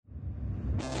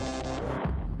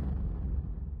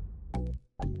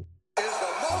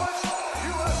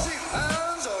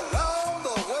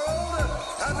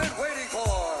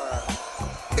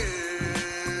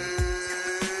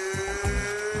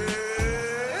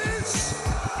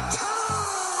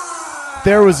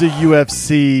There was a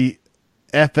UFC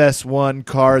FS1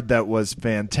 card that was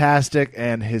fantastic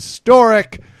and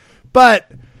historic,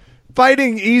 but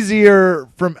fighting easier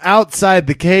from outside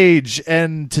the cage.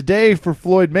 And today for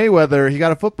Floyd Mayweather, he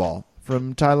got a football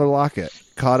from Tyler Lockett.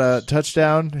 Caught a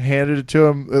touchdown, handed it to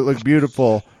him. It looked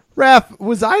beautiful. Raph,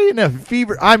 was I in a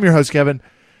fever? I'm your host, Kevin.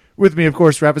 With me, of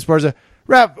course, Raph Esparza.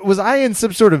 Raph, was I in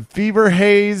some sort of fever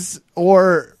haze,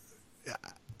 or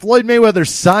Floyd Mayweather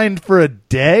signed for a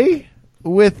day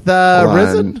with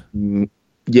Rizin?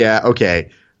 Yeah,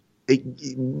 okay.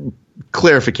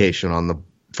 Clarification on the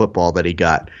football that he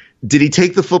got. Did he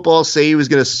take the football, say he was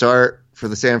going to start for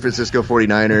the San Francisco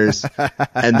 49ers,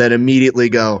 and then immediately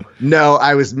go, no,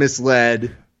 I was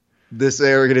misled. This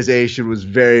organization was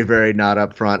very, very not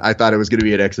upfront. I thought it was going to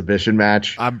be an exhibition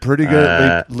match. I'm pretty good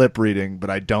at lip reading, but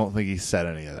I don't think he said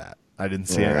any of that. I didn't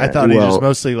see it. I thought he just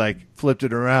mostly flipped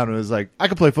it around and was like, I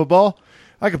can play football.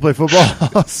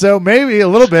 So maybe a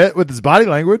little bit with his body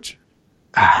language.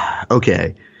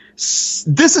 Okay.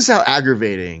 This is how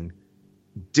aggravating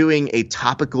doing a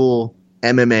topical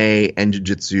MMA and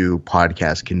jiu-jitsu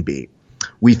podcast can be.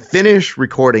 We finished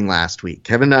recording last week.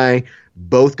 Kevin and I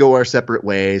both go our separate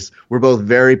ways. We're both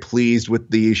very pleased with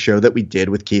the show that we did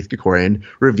with Keith Krikorian,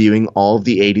 reviewing all of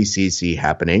the ADCC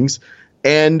happenings.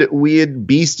 And we had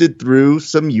beasted through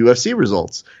some UFC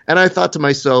results. And I thought to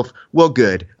myself, well,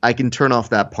 good, I can turn off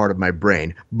that part of my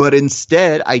brain. But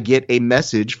instead, I get a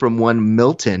message from one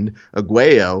Milton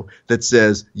Aguayo that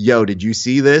says, yo, did you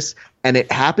see this? And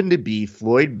it happened to be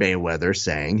Floyd Mayweather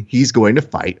saying he's going to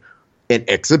fight an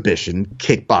exhibition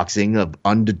kickboxing of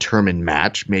undetermined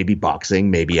match, maybe boxing,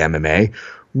 maybe MMA,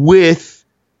 with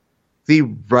the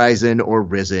Rizin or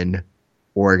Rizin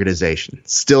organization.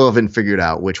 Still haven't figured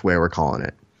out which way we're calling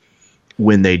it.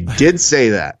 When they did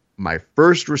say that, my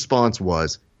first response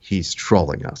was, he's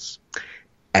trolling us.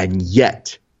 And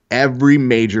yet, every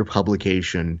major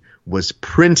publication was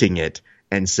printing it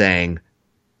and saying,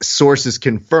 sources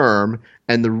confirm.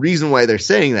 And the reason why they're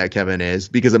saying that, Kevin, is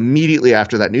because immediately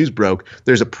after that news broke,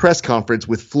 there's a press conference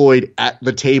with Floyd at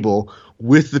the table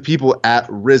with the people at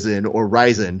Rizin or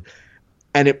Rizin.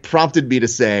 And it prompted me to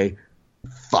say,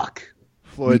 fuck,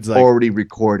 Floyd's we already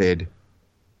recorded.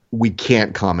 We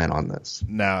can't comment on this.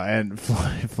 No, and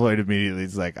Floyd immediately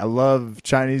is like, I love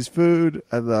Chinese food.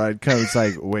 I thought I'd come. It's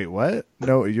like, wait, what?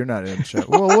 No, you're not in China.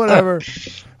 Well, whatever.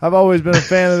 I've always been a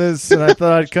fan of this, and I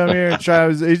thought I'd come here and try.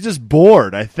 He's just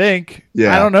bored, I think.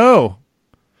 Yeah. I don't know.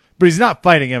 But he's not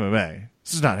fighting MMA.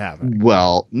 This is not happening.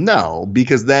 Well, no,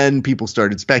 because then people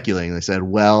started speculating. They said,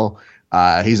 well,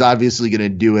 he's obviously going to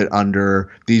do it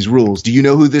under these rules. Do you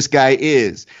know who this guy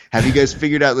is? Have you guys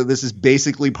figured out that this is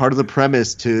basically part of the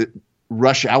premise to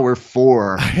Rush Hour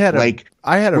 4?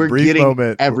 I had a we're brief getting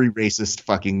moment. Every racist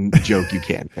fucking joke you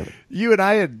can. You and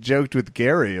I had joked with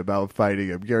Gary about fighting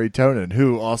him, Gary Tonin,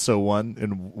 who also won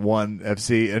in one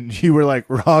FC, and you were like,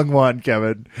 wrong one,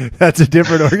 Kevin. That's a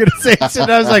different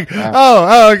organization. I was like,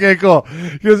 oh, okay, cool.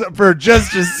 Because for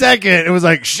just a second, it was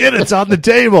like, shit, it's on the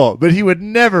table. But he would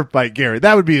never fight Gary.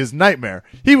 That would be his nightmare.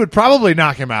 He would probably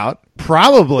knock him out.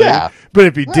 Probably. Yeah. But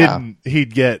if he didn't,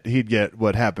 he'd get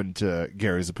what happened to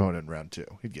Gary's opponent in round 2.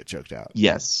 He'd get choked out.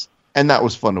 Yes. And that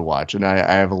was fun to watch. And I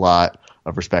have a lot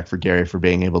of respect for Gary for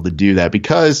being able to do that,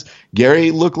 because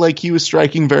Gary looked like he was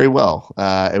striking very well.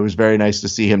 It was very nice to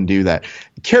see him do that.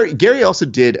 Gary also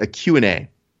did a Q&A.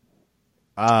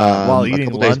 While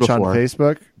eating lunch on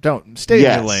Facebook. Don't stay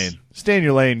in your lane. Stay in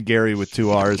your lane, Gary with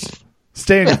 2 R's.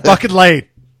 Stay in your fucking lane.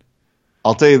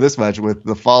 I'll tell you this much, with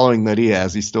the following that he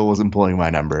has, he still was employing my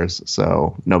numbers,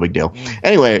 so no big deal.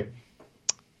 Anyway,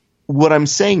 what I'm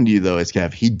saying to you, though, is,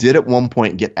 Kev, he did at one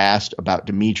point get asked about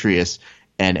Demetrius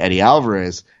and Eddie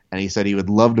Alvarez, and he said he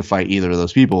would love to fight either of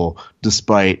those people,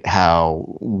 despite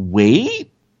how,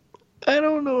 wait, I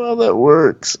don't know how that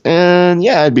works. And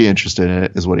yeah, I'd be interested in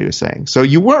it, is what he was saying. So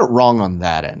you weren't wrong on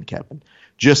that end, Kevin.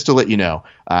 Just to let you know,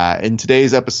 in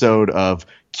today's episode of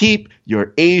Keep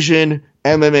Your Asian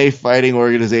MMA Fighting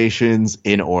Organizations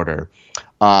in Order,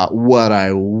 what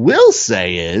I will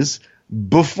say is,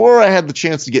 before I had the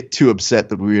chance to get too upset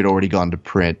that we had already gone to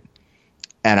print,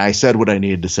 and I said what I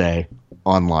needed to say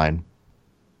online,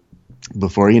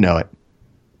 before you know it,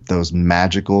 those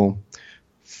magical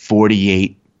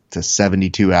 48 to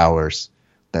 72 hours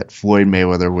that Floyd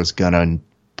Mayweather was going to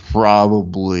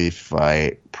probably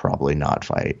not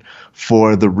fight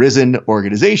for the Rizin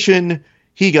organization,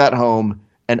 he got home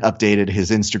and updated his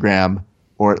Instagram,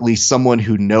 or at least someone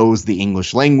who knows the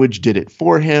English language did it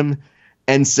for him,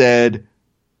 and said,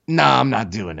 nah, I'm not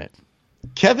doing it.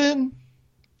 Kevin,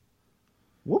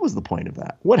 what was the point of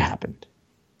that? What happened?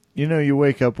 You know, you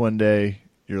wake up one day,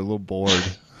 you're a little bored,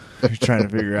 you're trying to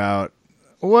figure out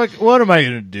What am I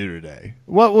going to do today?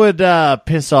 What would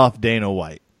piss off Dana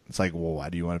White? It's like, well, why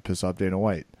do you want to piss off Dana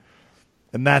White?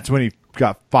 And that's when he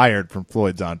got fired from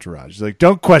Floyd's entourage. He's like,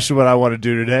 don't question what I want to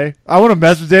do today. I want to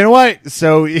mess with Dana White.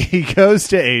 So he goes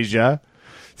to Asia,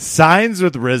 signs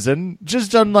with Risen,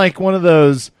 just done like one of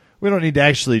those, we don't need to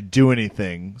actually do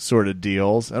anything sort of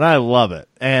deals. And I love it.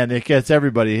 And it gets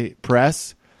everybody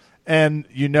press. And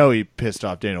he pissed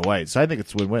off Dana White. So I think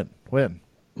it's win-win. Win.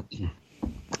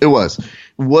 It was.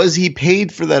 Was he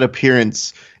paid for that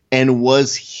appearance? And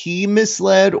was he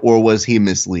misled or was he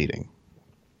misleading?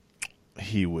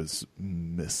 He was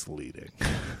misleading.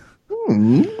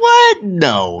 What?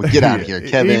 No. Get out of here,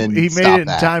 Kevin. He made it in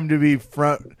time to be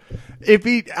front.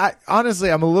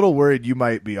 Honestly, I'm a little worried you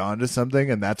might be onto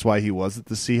something, and that's why he was at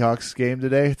the Seahawks game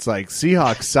today. It's like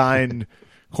Seahawks signed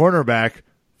cornerback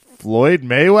Floyd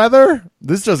Mayweather.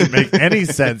 This doesn't make any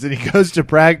sense. And he goes to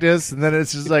practice, and then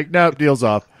it's just like, nope, deal's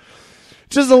off.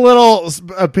 Just a little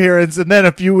appearance, and then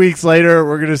a few weeks later,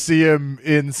 we're going to see him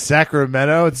in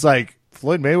Sacramento. It's like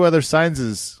Floyd Mayweather signs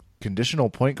his conditional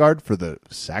point guard for the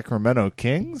Sacramento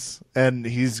Kings, and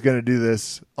he's going to do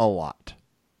this a lot.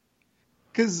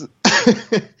 Because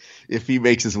if he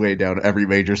makes his way down every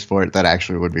major sport, that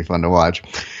actually would be fun to watch.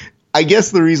 I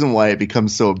guess the reason why it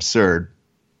becomes so absurd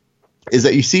is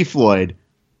that you see Floyd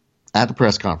at the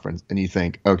press conference, and you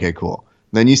think, okay, cool.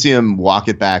 Then you see him walk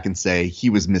it back and say he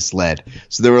was misled.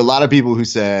 So there were a lot of people who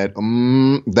said,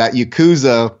 that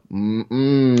Yakuza,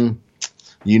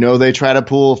 they try to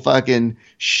pull fucking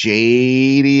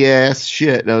shady ass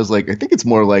shit. And I was like, I think it's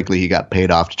more likely he got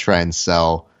paid off to try and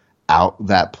sell out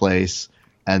that place.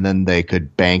 And then they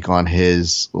could bank on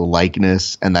his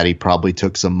likeness and that he probably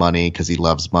took some money because he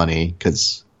loves money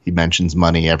because he mentions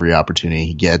money every opportunity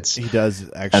he gets. He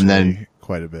does actually and then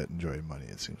quite a bit enjoy money,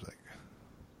 it seems like.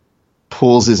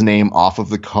 Pulls his name off of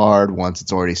the card once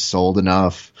it's already sold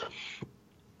enough.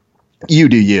 You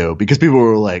do you. Because people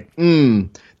were like,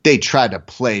 they tried to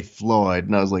play Floyd.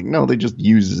 And I was like, no, they just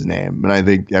used his name. And I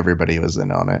think everybody was in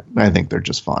on it. I think they're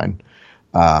just fine.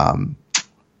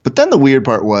 But then the weird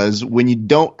part was when you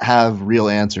don't have real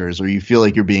answers or you feel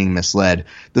like you're being misled,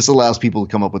 this allows people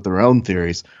to come up with their own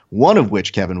theories. One of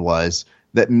which, Kevin, was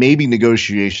that maybe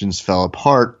negotiations fell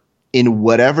apart in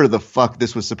whatever the fuck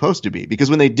this was supposed to be. Because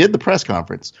when they did the press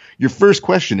conference, your first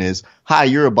question is, hi,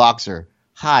 you're a boxer.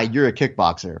 Hi, you're a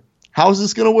kickboxer. How is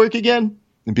this going to work again?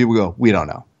 And people go, we don't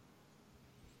know.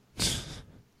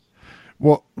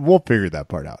 Well, we'll figure that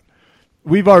part out.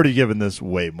 We've already given this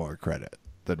way more credit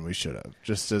than we should have.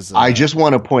 I just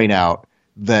want to point out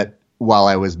that while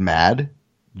I was mad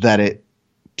that it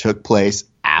took place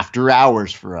after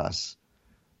hours for us,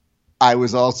 I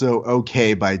was also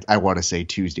okay by, I want to say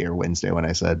Tuesday or Wednesday when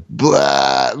I said,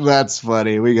 blah, that's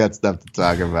funny. We got stuff to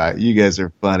talk about. You guys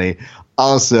are funny.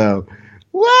 Also,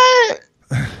 what?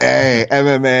 Hey,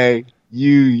 MMA,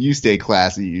 you stay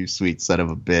classy, you sweet son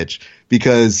of a bitch.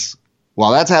 Because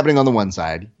while that's happening on the one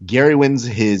side, Gary wins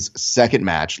his second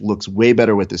match, looks way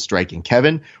better with his striking.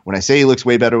 Kevin, when I say he looks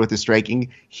way better with his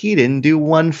striking, he didn't do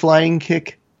one flying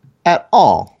kick at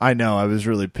all. I know. I was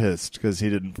really pissed because he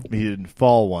didn't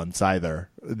fall once either.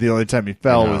 The only time he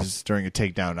fell was during a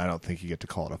takedown. I don't think you get to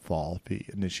call it a fall if he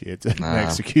initiates it and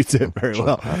executes it very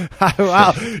well.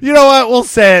 Wow. You know what? We'll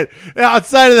say it.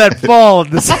 Outside of that fall in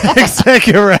the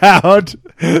second round,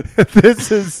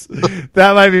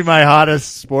 that might be my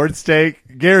hottest sports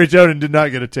take. Gary Jonan did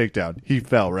not get a takedown. He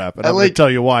fell, Rap. And I'm going to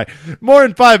tell you why. More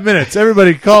in 5 minutes.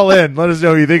 Everybody call in. Let us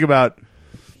know what you think about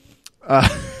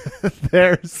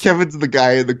there's Kevin's the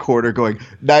guy in the corner going,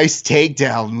 nice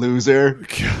takedown, loser.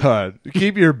 God,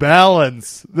 keep your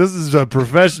balance. This is a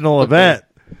professional event.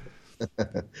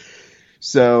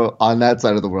 So on that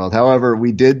side of the world, however,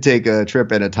 we did take a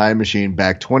trip in a time machine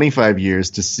back 25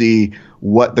 years to see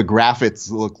what the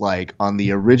graphics look like on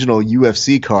the original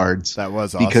UFC cards. That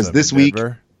was awesome. Because this week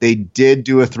they did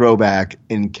do a throwback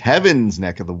in Kevin's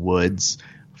neck of the woods,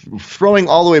 throwing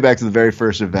all the way back to the very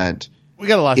first event. We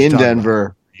got a lot in to talk Denver.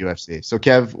 About. UFC. So,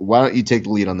 Kev, why don't you take the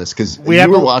lead on this? Because you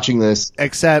were watching this.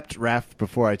 Except, Raph,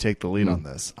 before I take the lead on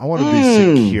this, I want to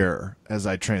be secure as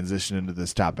I transition into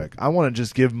this topic. I want to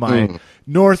just give my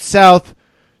North-South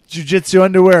Jiu-Jitsu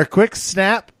underwear a quick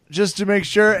snap just to make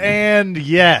sure. And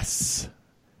yes,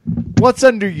 what's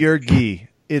under your gi?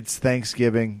 It's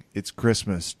Thanksgiving. It's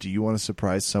Christmas. Do you want to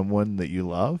surprise someone that you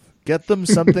love? Get them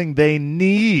something they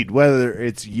need, whether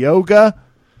it's yoga,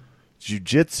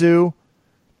 jiu-jitsu,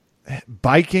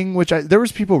 biking, there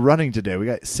was people running today. We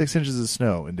got 6 inches of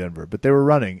snow in Denver, but they were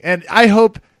running. And I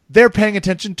hope they're paying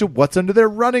attention to what's under their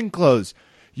running clothes.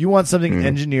 You want something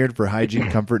engineered for hygiene,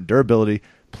 comfort, and durability,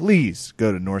 please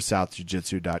go to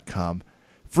northsouthjujitsu.com.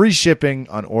 Free shipping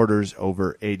on orders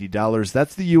over $80.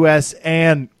 That's the U.S.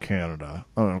 and Canada.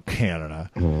 Oh, Canada.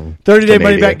 30-day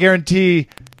money-back guarantee.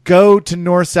 Go to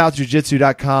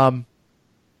northsouthjujitsu.com.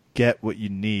 Get what you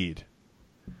need.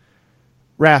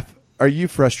 Raph, are you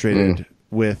frustrated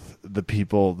with the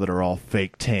people that are all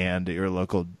fake tanned at your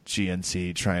local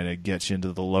GNC trying to get you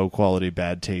into the low-quality,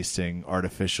 bad-tasting,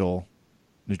 artificial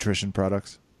nutrition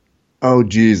products? Oh,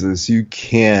 Jesus. You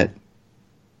can't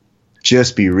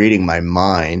just be reading my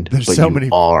mind. There's but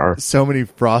so many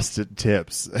frosted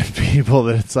tips and people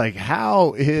that it's like,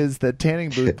 how is the tanning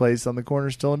booth place on the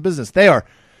corner still in business? They are.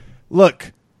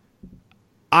 Look,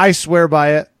 I swear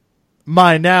by it.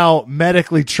 My now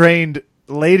medically trained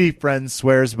lady friend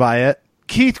swears by it.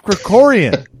 Keith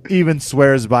Krikorian even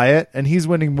swears by it, and he's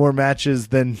winning more matches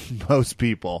than most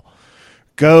people.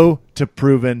 Go to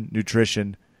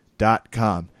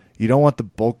provennutrition.com. You don't want the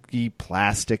bulky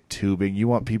plastic tubing. You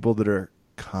want people that are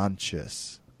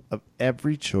conscious of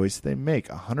every choice they make.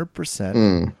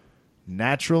 100%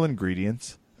 natural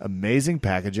ingredients, amazing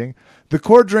packaging. The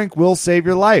Core Drink will save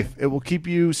your life. It will keep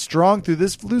you strong through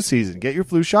this flu season. Get your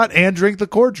flu shot and drink the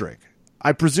Core Drink.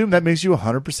 I presume that makes you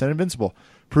 100% invincible.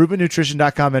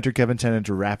 ProvenNutrition.com. Enter Kevin 10,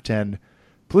 enter Rap 10.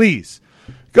 Please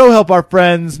go help our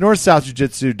friends.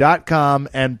 NorthSouthJujitsu.com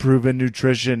and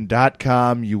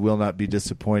ProvenNutrition.com. You will not be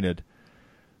disappointed.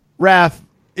 Raph,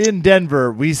 in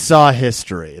Denver, we saw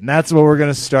history, and that's what we're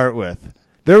going to start with.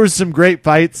 There was some great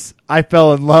fights. I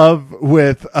fell in love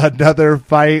with another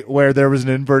fight where there was an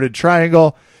inverted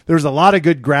triangle. There was a lot of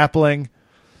good grappling.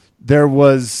 There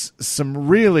was some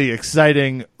really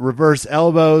exciting reverse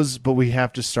elbows, but we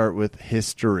have to start with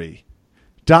history.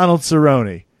 Donald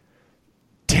Cerrone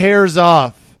tears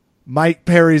off Mike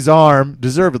Perry's arm,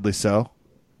 deservedly so.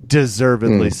 And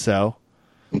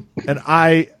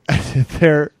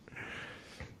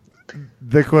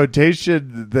the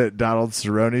quotation that Donald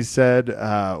Cerrone said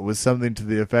was something to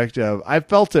the effect of, I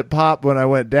felt it pop when I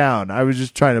went down. I was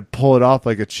just trying to pull it off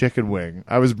like a chicken wing.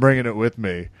 I was bringing it with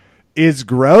me. It's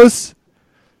gross,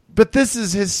 but this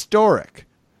is historic.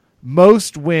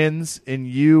 Most wins in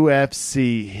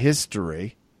UFC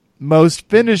history, most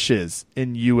finishes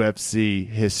in UFC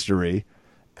history.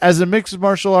 As a mixed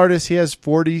martial artist, he has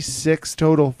 46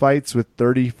 total fights with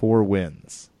 34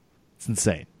 wins. It's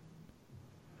insane.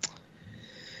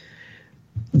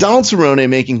 Donald Cerrone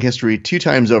making history 2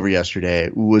 times over yesterday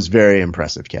was very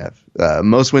impressive, Kev.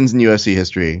 Most wins in UFC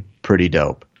history, pretty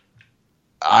dope.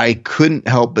 I couldn't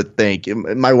help but think,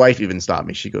 my wife even stopped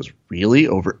me. She goes, really?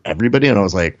 Over everybody? And I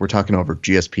was like, we're talking over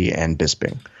GSP and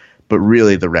Bisping. But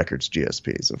really the record's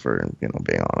GSP's, if we're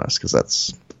being honest, because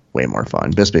that's way more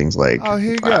fun. Bisping's like, oh,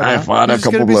 here you go. I fought a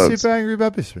couple blows. You're super angry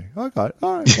about Bisping. Oh, God.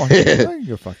 All right. Well, you can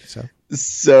go fuck yourself.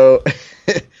 So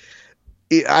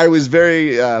I was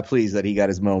very pleased that he got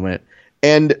his moment.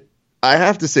 And I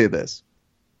have to say this.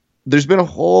 There's been a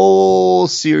whole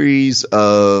series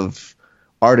of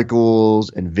articles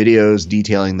and videos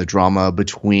detailing the drama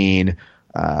between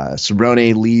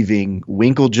Cerrone leaving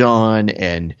Winkeljohn,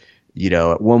 and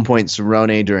at one point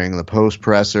Cerrone during the post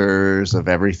pressers of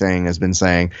everything has been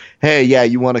saying, hey, yeah,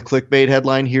 you want a clickbait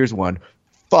headline? Here's one.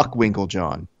 Fuck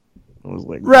Winkeljohn. I was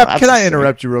like, Rep, can I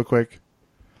interrupt you real quick?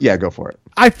 Yeah, go for it.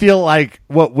 I feel like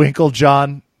what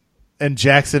Winkeljohn and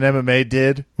Jackson MMA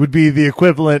did would be the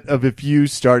equivalent of if you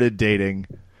started dating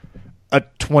a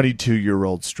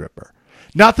 22-year-old stripper.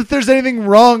 Not that there's anything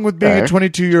wrong with being a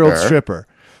 22-year-old stripper,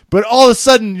 but all of a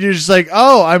sudden you're just like,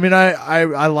 oh, I mean,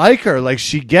 I like her. Like,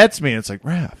 she gets me. And it's like,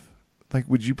 Raph, like,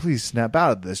 would you please snap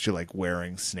out of this? You're like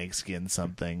wearing snakeskin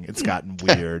something. It's gotten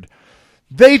weird.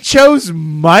 They chose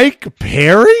Mike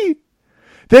Perry?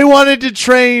 They wanted to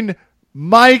train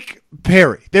Mike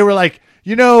Perry. They were like,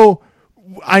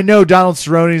 I know Donald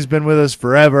Cerrone's been with us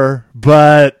forever,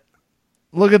 but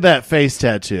look at that face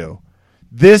tattoo.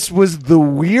 This was the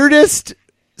weirdest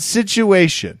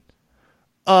situation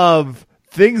of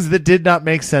things that did not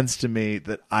make sense to me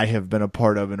that I have been a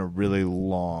part of in a really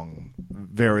long,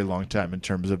 very long time, in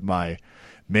terms of my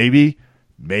maybe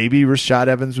Rashad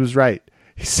Evans was right.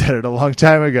 He said it a long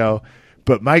time ago,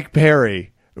 but Mike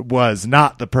Perry was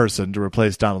not the person to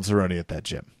replace Donald Cerrone at that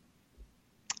gym.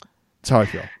 That's how I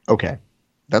feel. Okay,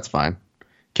 that's fine.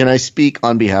 Can I speak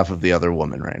on behalf of the other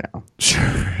woman right now? Sure.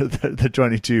 The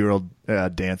 22-year-old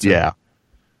dancer. Yeah.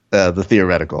 The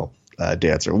theoretical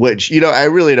dancer, which, I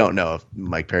really don't know if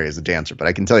Mike Perry is a dancer, but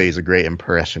I can tell you he's a great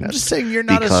impressionist. I'm just saying you're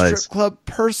not a strip club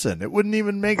person. It wouldn't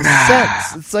even make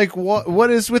sense. It's like, what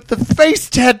is with the face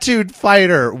tattooed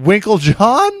fighter?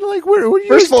 Winkeljohn? Like, what are you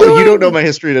First of all, doing? you don't know my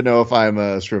history to know if I'm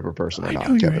a stripper person or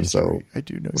not, Kevin, so I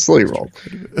do know. Slowly roll.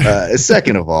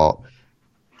 Second of all,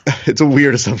 it's a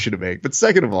weird assumption to make, but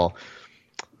second of all,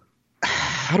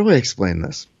 how do I explain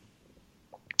this?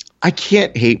 I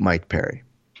can't hate Mike Perry.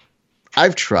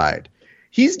 I've tried.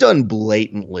 He's done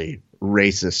blatantly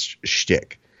racist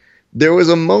shtick. There was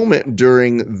a moment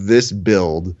during this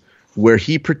build where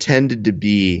he pretended to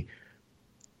be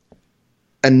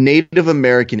a Native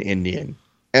American Indian.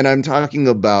 And I'm talking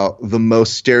about the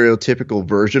most stereotypical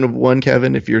version of one,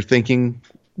 Kevin, if you're thinking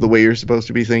the way you're supposed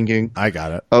to be thinking. I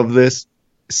got it. Of this,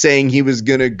 saying he was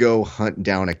going to go hunt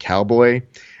down a cowboy.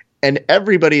 And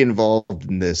everybody involved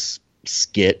in this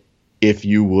skit, if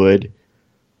you would,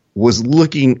 was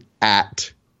looking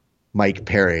at Mike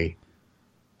Perry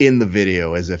in the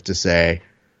video as if to say,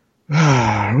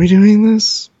 are we doing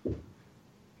this?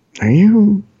 Are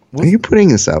you putting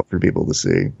this out for people to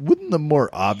see? Wouldn't the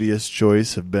more obvious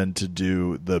choice have been to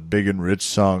do the Big and Rich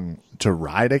song "To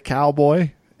Ride a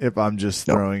Cowboy"? If I'm just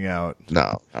throwing out,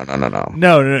 no.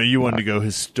 You wanted to go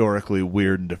historically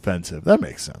weird and defensive. That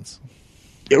makes sense.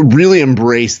 It really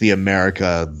embrace the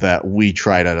America that we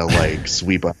try to like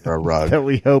sweep under a rug. That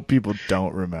we hope people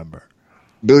don't remember.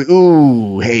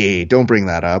 Ooh, hey, don't bring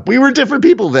that up. We were different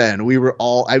people then. We were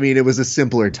all. I mean, it was a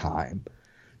simpler time,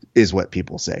 is what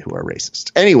people say who are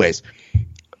racist. Anyways,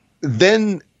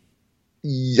 then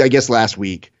I guess last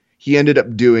week he ended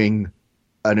up doing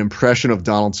an impression of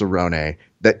Donald Cerrone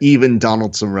that even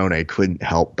Donald Cerrone couldn't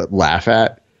help but laugh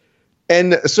at.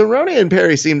 And Cerrone and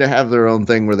Perry seem to have their own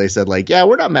thing where they said, like, yeah,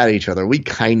 we're not mad at each other. We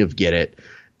kind of get it.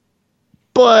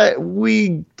 But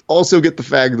we also get the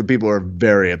fact that people are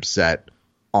very upset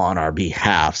on our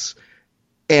behalfs.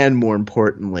 And more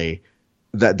importantly,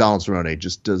 that Donald Cerrone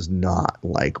just does not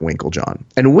like Winkeljohn.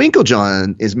 And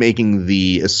Winkeljohn is making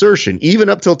the assertion, even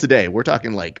up till today, we're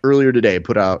talking like earlier today,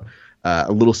 put out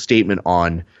a little statement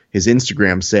on his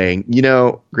Instagram saying, you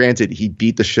know, granted, he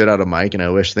beat the shit out of Mike, and I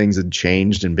wish things had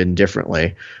changed and been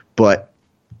differently. But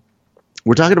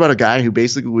we're talking about a guy who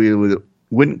basically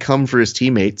wouldn't come for his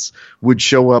teammates, would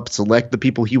show up, select the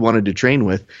people he wanted to train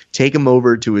with, take them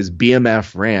over to his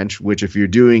BMF ranch, which if you're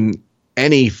doing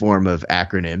any form of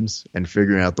acronyms and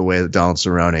figuring out the way that Donald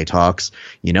Cerrone talks,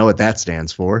 you know what that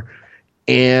stands for,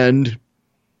 and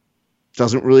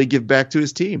doesn't really give back to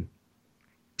his team.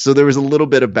 So there was a little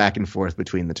bit of back and forth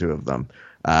between the two of them.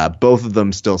 Both of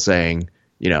them still saying,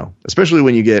 you know, especially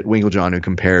when you get Winkeljohn who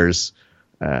compares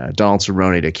Donald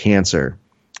Cerrone to cancer.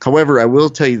 However, I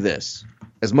will tell you this.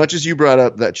 As much as you brought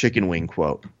up that chicken wing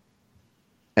quote,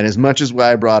 and as much as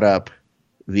I brought up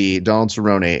the Donald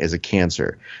Cerrone as a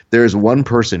cancer, there is one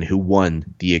person who won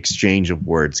the exchange of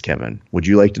words, Kevin. Would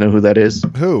you like to know who that is?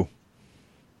 Who?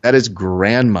 That is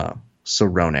Grandma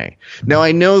Cerrone. Now,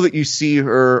 I know that you see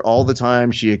her all the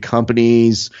time. She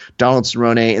accompanies Donald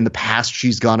Cerrone. In the past,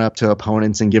 she's gone up to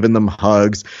opponents and given them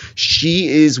hugs. She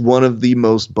is one of the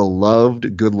most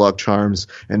beloved good luck charms,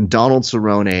 and Donald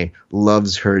Cerrone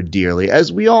loves her dearly,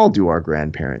 as we all do our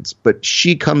grandparents. But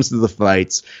she comes to the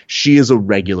fights. She is a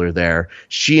regular there.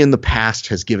 She, in the past,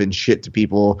 has given shit to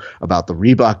people about the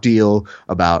Reebok deal,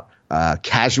 about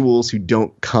casuals who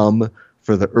don't come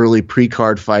for the early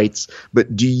pre-card fights.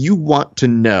 But do you want to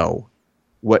know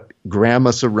what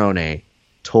Grandma Cerrone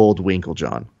told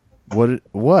Winkeljohn?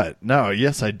 What? No,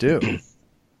 yes, I do.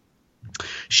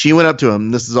 She went up to him.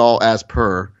 This is all as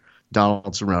per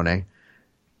Donald Cerrone.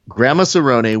 Grandma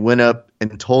Cerrone went up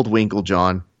and told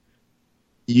Winkeljohn,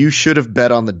 "You should have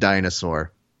bet on the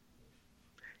dinosaur."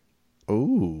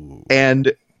 Ooh.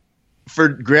 And for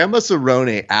Grandma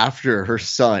Cerrone, after her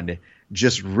son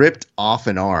just ripped off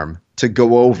an arm, to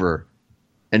go over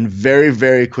and very,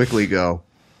 very quickly go,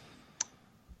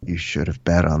 "You should have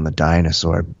bet on the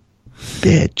dinosaur,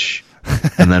 bitch,"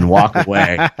 and then walk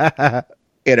away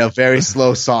in a very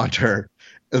slow saunter,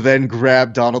 then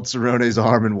grab Donald Cerrone's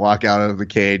arm and walk out of the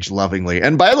cage lovingly.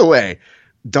 And by the way,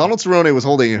 Donald Cerrone was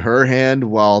holding her hand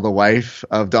while the wife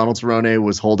of Donald Cerrone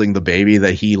was holding the baby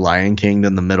that he Lion King'd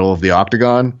in the middle of the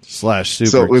octagon. / super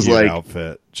so it was cute like,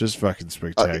 outfit. Just fucking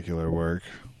spectacular work.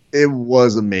 It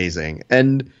was amazing.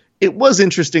 And it was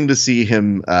interesting to see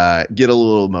him get a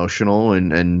little emotional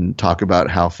and talk about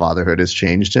how fatherhood has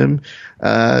changed him.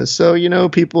 So, you know,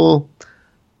 people,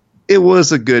 it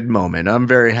was a good moment. I'm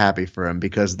very happy for him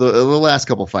because the last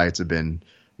couple fights have been,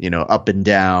 you know, up and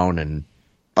down. And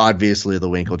obviously the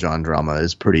Winkeljohn drama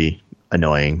is pretty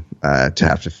annoying to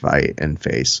have to fight and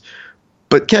face.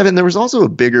 But, Kevin, there was also a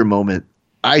bigger moment,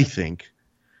 I think,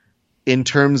 in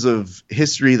terms of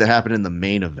history that happened in the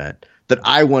main event that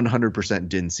I 100%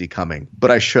 didn't see coming, but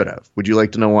I should have. Would you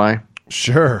like to know why?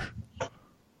 Sure.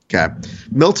 Okay.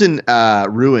 Milton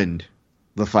ruined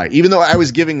the fight. Even though I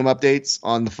was giving him updates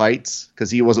on the fights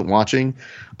because he wasn't watching,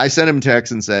 I sent him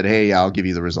text and said, "Hey, I'll give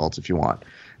you the results if you want."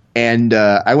 And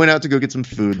I went out to go get some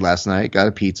food last night, got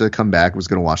a pizza, come back, was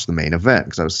going to watch the main event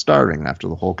because I was starving after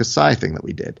the whole Kasai thing that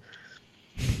we did.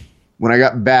 When I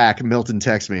got back, Milton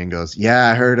texts me and goes, yeah,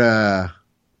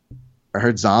 I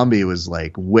heard Zombie was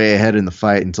like way ahead in the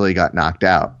fight until he got knocked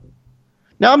out.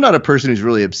 Now, I'm not a person who's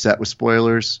really upset with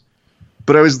spoilers,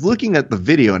 but I was looking at the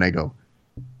video and I go,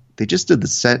 they just did the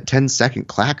 10-second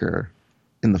clacker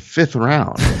in the 5th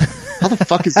round. How the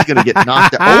fuck is he going to get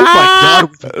knocked out? Oh my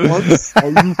God. What? Are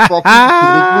you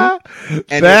fucking kidding me?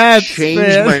 And it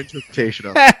changed my interpretation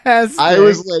of it. I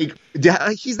was like,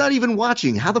 he's not even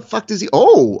watching. How the fuck does he?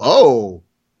 Oh.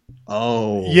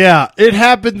 Yeah, it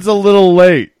happens a little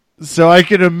late. So I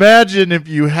can imagine if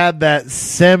you had that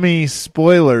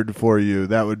semi-spoilered for you,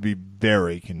 that would be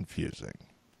very confusing.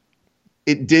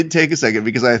 It did take a second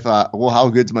because I thought, well, how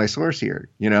good's my source here?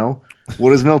 You know?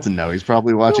 What does Milton know? He's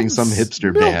probably watching some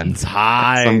hipster band.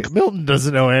 High. Milton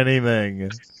doesn't know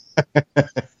anything.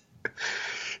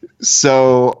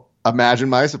 So imagine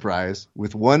my surprise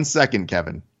with 1 second,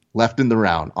 Kevin, left in the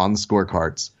round on the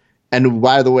scorecards. And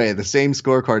by the way, the same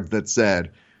scorecards that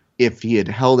said if he had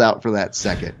held out for that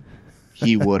second,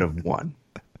 he would have won.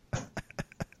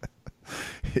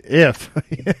 If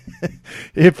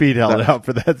he'd held out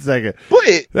for that second.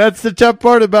 But that's the tough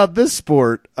part about this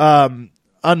sport.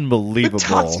 Unbelievable. But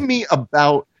talk to me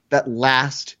about that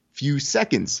last few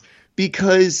seconds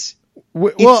because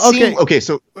okay,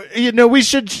 so we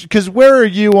should, because where are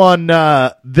you on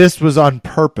this was on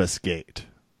purpose gate?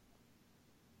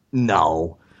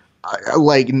 No,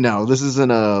 no, this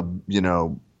isn't a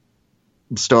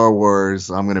Star Wars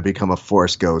I'm going to become a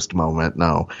Force ghost moment.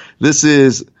 No, this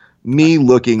is me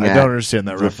looking at I don't understand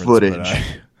that the reference,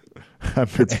 footage.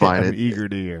 It's fine. I'm eager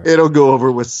to hear. It'll go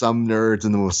over with some nerds,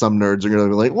 and then some nerds are going to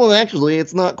be like, well, actually,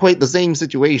 it's not quite the same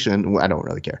situation. Well, I don't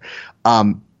really care.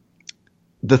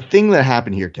 The thing that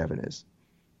happened here, Kevin, is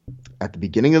at the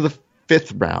beginning of the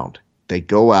 5th round, they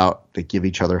go out, they give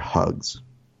each other hugs.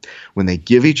 When they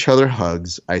give each other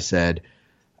hugs, I said,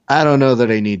 I don't know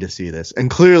that I need to see this. And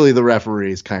clearly the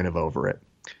referee is kind of over it.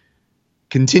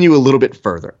 Continue a little bit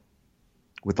further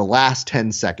with the last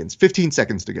 10 seconds, 15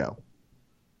 seconds to go.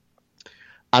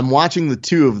 I'm watching the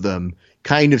two of them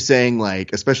kind of saying,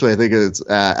 like, especially I think it's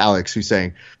Alex who's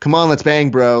saying, come on, let's bang,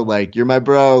 bro. Like, you're my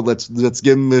bro. Let's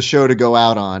give him a show to go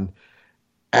out on.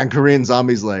 And Korean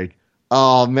Zombie's like,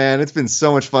 oh, man, it's been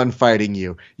so much fun fighting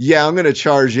you. Yeah, I'm going to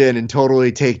charge in and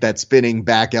totally take that spinning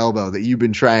back elbow that you've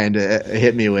been trying to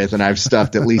hit me with, and I've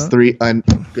stuffed at least 3.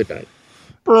 Good night.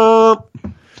 I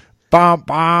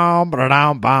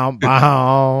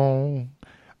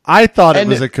thought it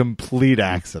was a complete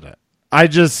accident.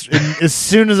 As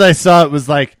soon as I saw it, was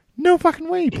like, no fucking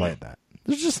way he played that.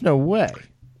 There's just no way.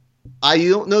 I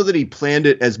don't know that he planned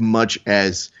it as much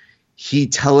as he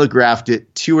telegraphed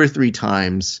it 2 or 3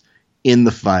 times in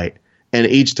the fight. And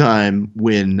each time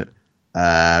when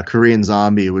Korean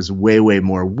Zombie was way, way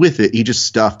more with it, he just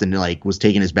stuffed and was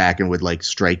taking his back and would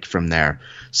strike from there.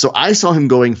 So I saw him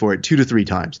going for it 2 to 3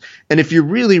 times. And if you're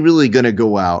really, really going to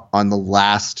go out on the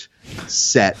last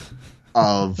set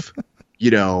of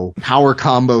power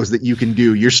combos that you can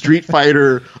do, your Street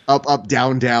Fighter up,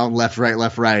 down, down, left,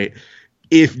 right.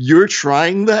 If you're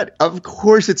trying that, of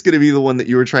course it's going to be the one that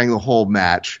you were trying the whole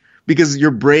match because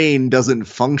your brain doesn't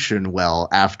function well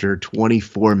after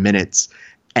 24 minutes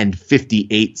and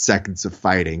 58 seconds of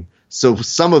fighting. So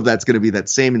some of that's going to be that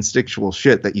same instinctual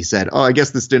shit that you said, oh, I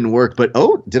guess this didn't work, but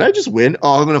oh, did I just win?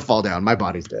 Oh, I'm going to fall down. My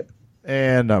body's dead.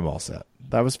 And I'm all set.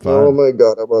 That was fun. Oh my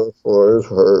God, I'm on the floor. It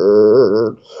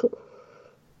hurts.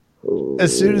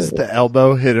 As soon as the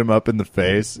elbow hit him up in the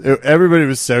face, everybody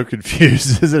was so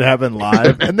confused as it happened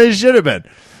live, and they should have been.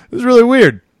 It was really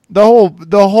weird. The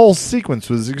whole sequence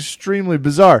was extremely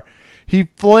bizarre. He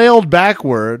flailed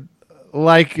backward,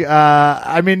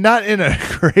 not in a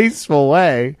graceful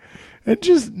way, and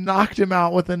just knocked him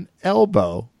out with an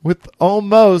elbow with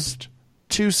almost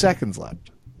 2 seconds left.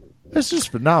 It's just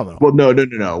phenomenal. Well,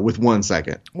 no. With 1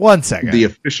 second. 1 second. The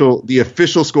official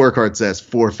scorecard says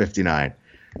 4:59.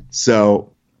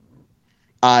 So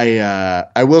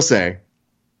I will say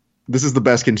this is the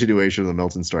best continuation of the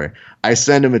Milton story. I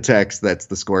send him a text that's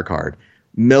the scorecard.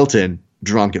 Milton,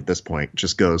 drunk at this point,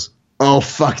 just goes, oh,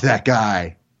 fuck that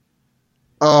guy.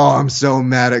 Oh, I'm so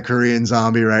mad at Korean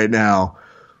Zombie right now.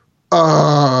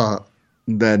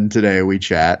 Then today we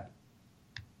chat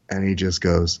and he just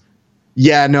goes,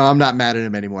 yeah, no, I'm not mad at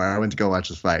him anymore. I went to go watch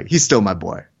this fight. He's still my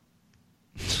boy.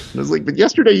 I was like, but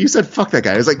yesterday you said fuck that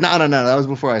guy. I was like, no, that was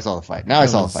before I saw the fight. Now I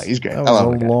saw the fight. He's great. That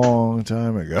was a long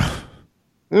time ago.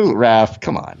 It was Raph.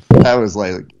 Come on, that was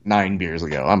 9 beers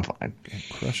ago. I'm fine. I'm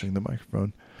crushing the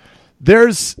microphone.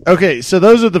 So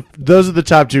those are the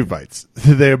top two fights.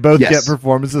 They both get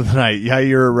performance of the night.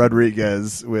 Yair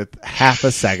Rodriguez with half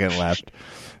a second left.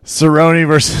 Cerrone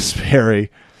versus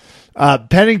Perry.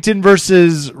 Pennington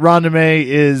versus Randamie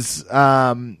is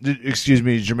Germaine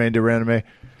de Randamie.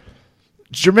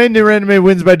 Germaine de Randamie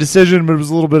wins by decision, but it was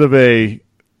a little bit of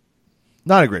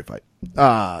not a great fight.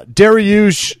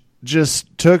 Dariush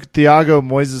just took Thiago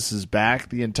Moises' back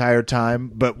the entire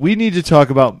time, but we need to talk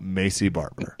about Macy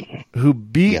Barber, who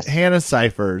beat Hannah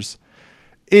Cyphers,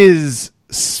 is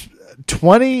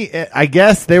 20. I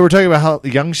guess they were talking about how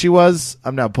young she was.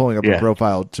 I'm now pulling up her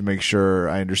profile to make sure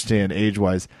I understand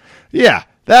age-wise. Yeah,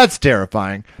 that's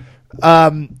terrifying.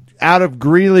 Out of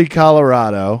Greeley,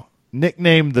 Colorado,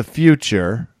 nicknamed The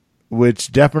Future,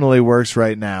 which definitely works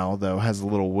right now, though has a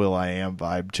little Will.i.am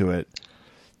vibe to it.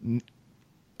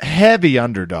 Heavy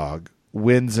underdog,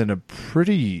 wins in a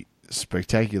pretty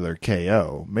spectacular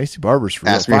KO. Macy Barber's for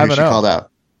Ask me who she called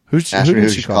out. Who did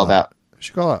she call out? Who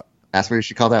she call out? Ask me who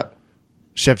she called out.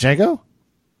 Shevchenko?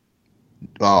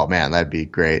 Oh, man, that'd be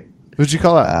great. Who'd she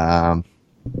call out?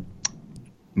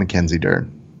 Mackenzie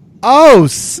Dern. Oh,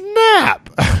 snap.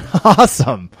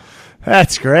 Awesome.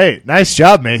 That's great. Nice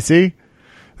job, Macy.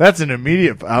 That's an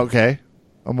immediate... Okay.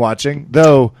 I'm watching.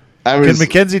 Though, can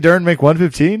Mackenzie Dern make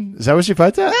 115? Is that what she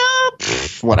fights at?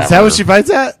 Whatever. Is that what she fights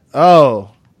at?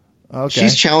 Oh. Okay.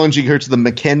 She's challenging her to the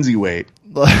Mackenzie weight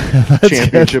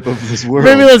championship of this world.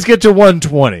 Maybe let's get to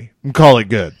 120 and call it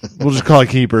good. We'll just call it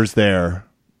keepers there.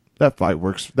 That fight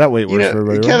works. That weight works for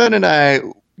everybody.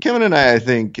 Kevin and I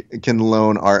think, can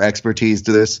loan our expertise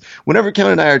to this. Whenever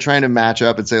Kevin and I are trying to match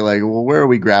up and say, like, well, where are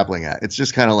we grappling at? It's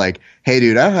just kind of like, hey,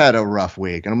 dude, I've had a rough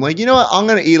week. And I'm like, you know what? I'm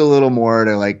going to eat a little more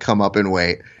to, like, come up in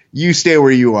weight. You stay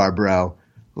where you are, bro.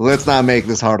 Let's not make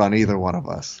this hard on either one of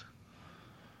us.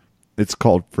 It's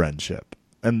called friendship.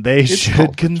 And they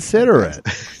should consider it.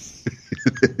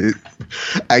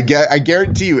 I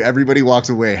guarantee you everybody walks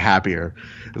away happier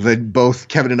than both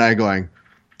Kevin and I going,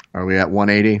 are we at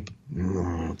 180?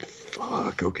 Oh,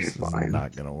 fuck. Okay, fine. It's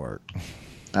not gonna work.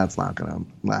 That's not gonna.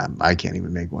 I can't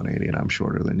even make 180, and I'm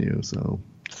shorter than you. So,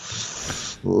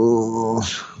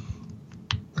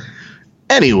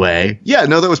 anyway, yeah,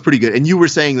 no, that was pretty good. And you were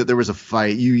saying that there was a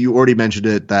fight. You already mentioned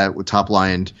it that Top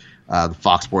Lined, the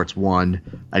Fox Sports won.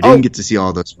 I didn't get to see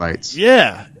all those fights.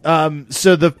 Yeah. And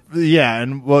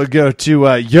we'll go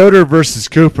to Yoder versus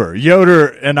Cooper. Yoder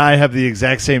and I have the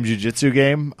exact same jiu-jitsu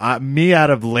game. Me out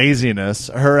of laziness,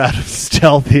 her out of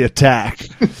stealthy attack.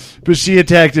 But she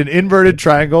attacked an inverted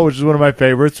triangle, which is one of my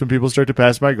favorites when people start to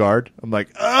pass my guard. I'm like,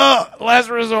 oh,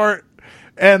 last resort.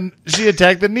 And she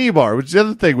attacked the knee bar, which is the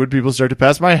other thing when people start to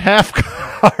pass my half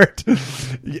guard.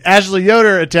 Ashley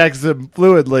Yoder attacks them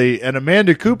fluidly, and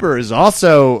Amanda Cooper is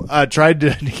also tried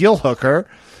to heel hook her.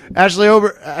 Ashley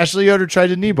Yoder tried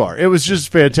to knee bar. It was just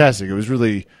fantastic. It was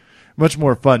really much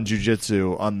more fun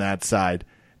jiu-jitsu on that side.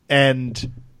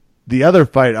 And the other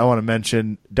fight I want to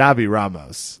mention, Davi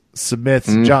Ramos submits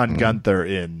John Gunther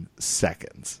in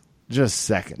seconds. Just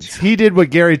seconds. He did what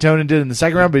Gary Tonin did in the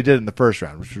second round, but he did it in the first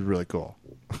round, which was really cool.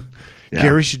 Yeah.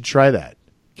 Gary should try that.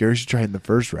 Gary should try it in the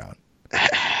first round.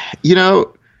 You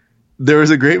know, there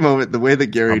was a great moment. The way that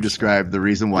Gary described the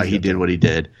reason why he did what he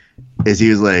did is he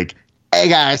was like, hey,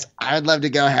 guys, I would love to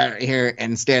go here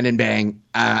and stand and bang,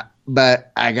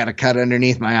 but I got a cut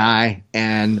underneath my eye,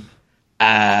 and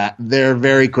they're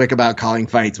very quick about calling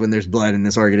fights when there's blood in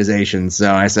this organization.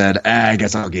 So I said, I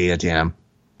guess I'll guillotine him.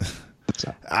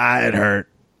 So. It hurt.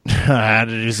 I had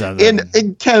to do something.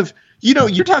 And Kev, you know,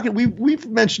 you're talking. We've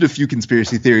mentioned a few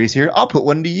conspiracy theories here. I'll put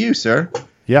one to you, sir.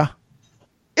 Yeah.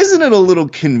 Isn't it a little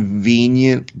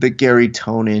convenient that Gary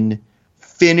Tonin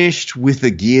finished with a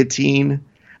guillotine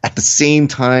at the same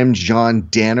time John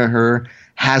Danaher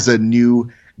has a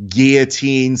new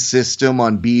guillotine system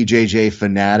on BJJ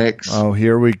Fanatics? Oh,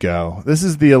 here we go. This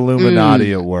is the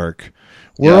Illuminati at work.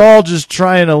 We're all just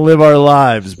trying to live our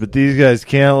lives, but these guys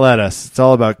can't let us. It's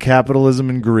all about capitalism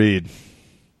and greed.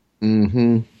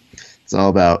 Mm-hmm. It's all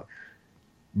about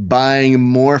buying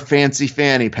more fancy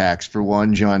fanny packs for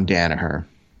one John Danaher.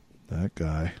 That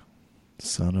guy.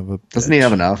 Son of a bitch. Doesn't he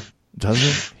have enough?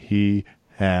 Doesn't he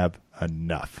have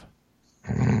enough?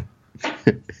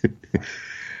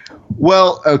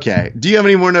 Well, okay. Do you have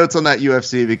any more notes on that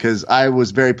UFC? Because I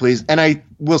was very pleased. And I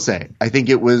will say, I think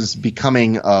it was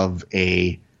becoming of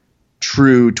a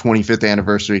true 25th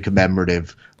anniversary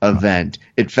commemorative event.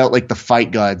 It felt like the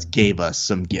fight gods gave us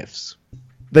some gifts.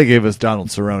 They gave us Donald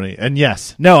Cerrone. And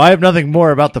yes, no, I have nothing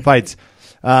more about the fights.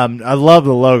 I love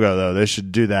the logo, though. They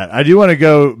should do that. I do want to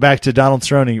go back to Donald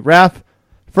Cerrone. Raph,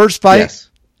 first fight, yes.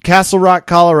 Castle Rock,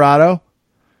 Colorado.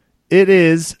 It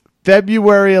is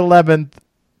February 11th,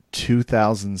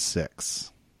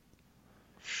 2006.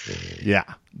 Yeah.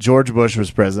 George Bush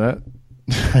was president.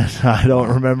 I don't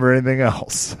remember anything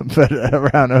else, but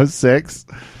around 06.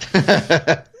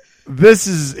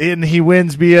 He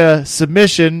wins via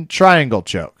submission triangle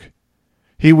choke.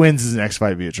 He wins his next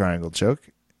fight via triangle choke.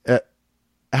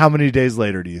 How many days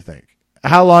later do you think?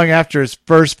 How long after his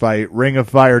first fight, Ring of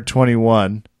Fire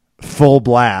 21, Full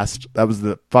Blast, that was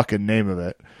the fucking name of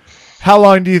it. How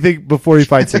long do you think before he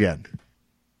fights again?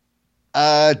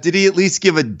 Did he at least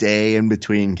give a day in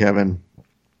between, Kevin?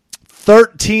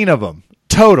 13 of them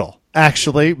total,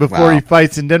 actually, before he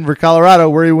fights in Denver, Colorado,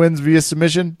 where he wins via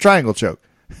submission triangle choke.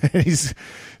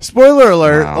 Spoiler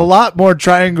alert, a lot more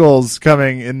triangles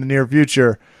coming in the near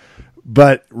future,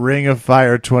 but Ring of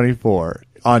Fire 24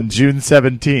 on June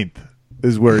 17th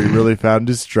is where he really found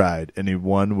his stride, and he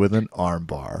won with an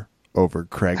armbar over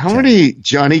Craig How Tennant. many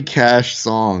Johnny Cash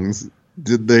songs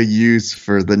did they use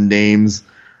for the names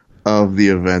of the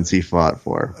events he fought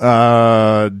for?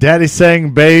 Daddy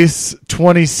Sang Bass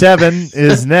 27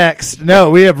 is next. No,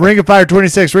 we have Ring of Fire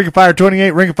 26, Ring of Fire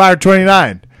 28, Ring of Fire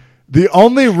 29. The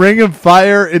only Ring of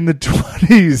Fire in the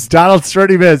 20s, Donald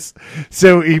Cerrone missed.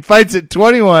 So he fights at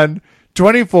 21,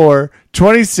 24,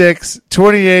 26,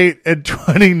 28, and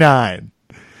 29.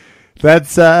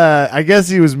 That's, I guess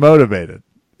he was motivated.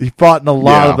 He fought in a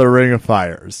lot of the Ring of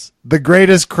Fires. The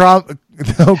greatest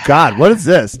oh God, what is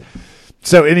this?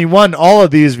 So, and he won all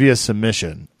of these via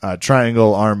submission.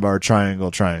 Triangle, armbar, triangle,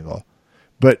 triangle.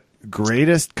 But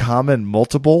greatest common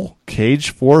multiple,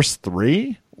 Cage Force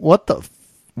 3?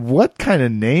 What kind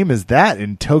of name is that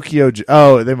in Tokyo?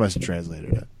 Oh, they must have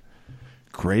translated it.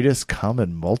 Greatest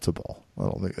common multiple. I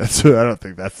don't think that's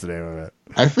the name of it.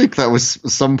 I think that was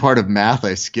some part of math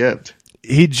I skipped.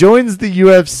 He joins the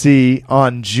UFC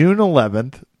on June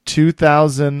 11th,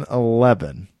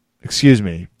 2011. Excuse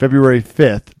me, February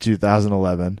 5th,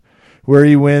 2011, where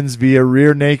he wins via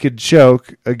rear naked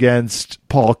choke against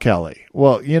Paul Kelly.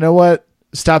 Well, you know what?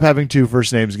 Stop having two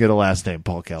first names and get a last name,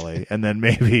 Paul Kelly, and then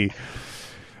maybe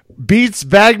beats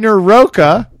Wagner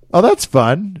Roca. Oh, that's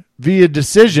fun. Via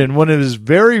decision, one of his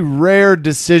very rare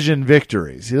decision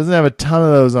victories. He doesn't have a ton of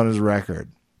those on his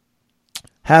record.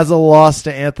 Has a loss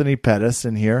to Anthony Pettis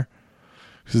in here,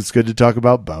 because it's good to talk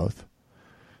about both.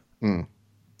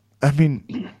 I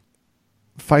mean,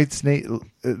 fights Nate.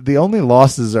 The only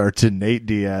losses are to Nate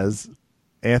Diaz,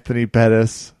 Anthony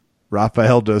Pettis,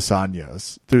 Rafael Dos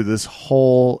Anjos through this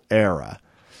whole era.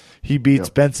 He beats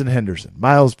Benson Henderson,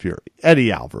 Miles Fury,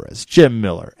 Eddie Alvarez, Jim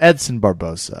Miller, Edson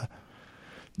Barbosa.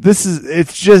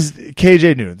 It's just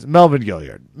KJ Nunes, Melvin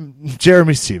Gilliard,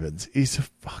 Jeremy Stevens. He's a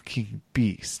fucking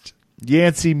beast.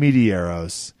 Yancy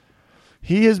Medeiros.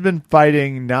 He has been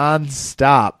fighting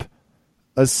nonstop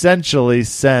essentially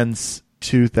since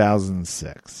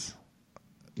 2006.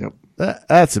 Yep.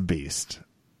 That's a beast.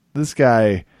 This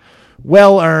guy,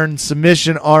 well-earned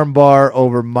submission armbar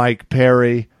over Mike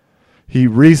Perry. He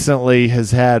recently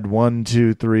has had 1,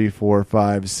 2, 3, 4,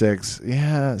 5, 6.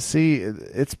 Yeah, see,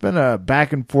 it's been a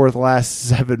back and forth last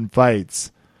 7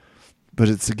 fights. But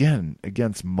it's, again,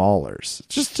 against maulers.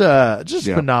 Just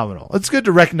phenomenal. It's good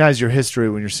to recognize your history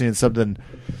when you're seeing something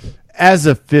as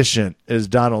efficient as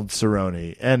Donald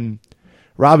Cerrone. And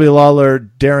Robbie Lawler,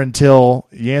 Darren Till,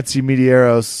 Yancy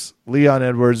Medeiros, Leon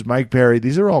Edwards, Mike Perry,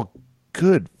 these are all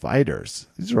good fighters.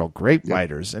 These are all great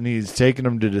fighters. And he's taking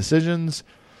them to decisions,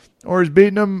 or he's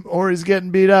beating them, or he's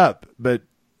getting beat up. But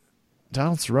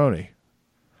Donald Cerrone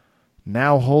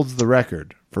now holds the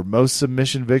record for most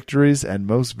submission victories and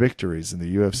most victories in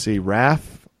the UFC.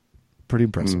 Raf, pretty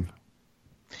impressive.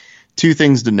 2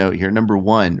 things to note here. Number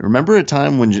 1, remember a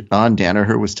time when John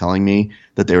Danaher was telling me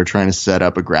that they were trying to set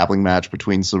up a grappling match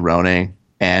between Cerrone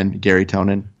and Gary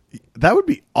Tonin? That would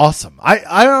be awesome.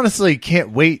 I honestly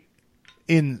can't wait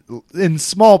in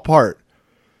small part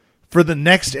for the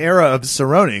next era of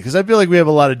Cerrone, because I feel like we have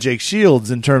a lot of Jake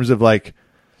Shields in terms of, like,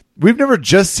 we've never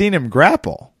just seen him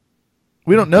grapple.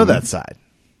 We don't know that side.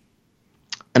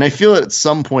 And I feel at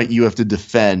some point you have to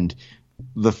defend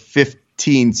the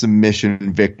 15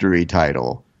 submission victory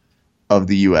title of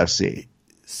the UFC.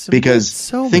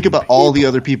 Because think about all the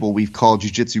other people we've called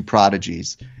jiu-jitsu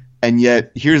prodigies. And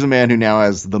yet here's a man who now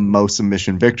has the most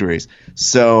submission victories.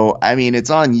 So, I mean, it's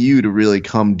on you to really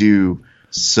come do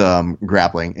some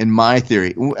grappling. In my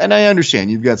theory, and I understand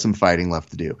you've got some fighting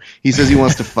left to do. He says he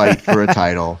wants to fight for a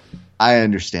title. I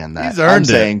understand that. He's earned it.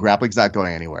 Saying grappling's not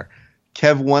going anywhere.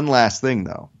 Kev, one last thing,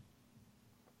 though.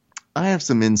 I have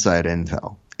some inside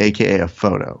intel, a.k.a. a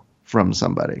photo from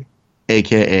somebody,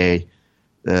 a.k.a.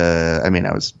 I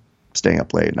was staying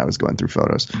up late and I was going through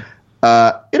photos.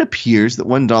 It appears that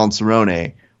when Donald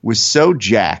Cerrone was so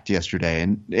jacked yesterday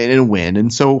and in a win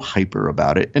and so hyper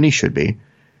about it, and he should be,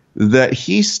 that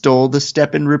he stole the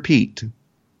step and repeat,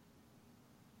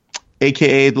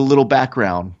 aka the little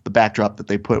background, the backdrop that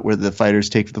they put where the fighters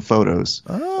take the photos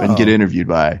and get interviewed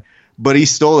by. But he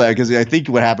stole that because I think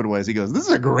what happened was he goes, "This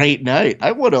is a great night.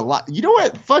 I won a lot. You know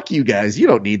what? Fuck you guys. You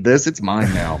don't need this. It's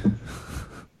mine now."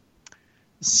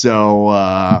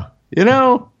 So,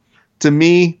 to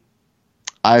me,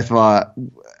 I thought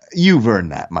you've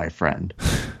earned that, my friend.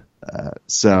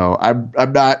 So I'm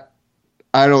not.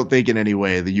 I don't think in any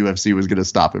way the UFC was going to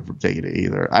stop him from taking it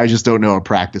either. I just don't know a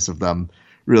practice of them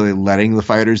really letting the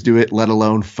fighters do it, let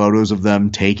alone photos of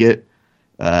them take it.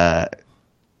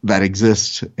 That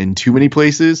exists in too many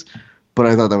places, but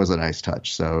I thought that was a nice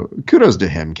touch. So kudos to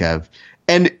him, Kev.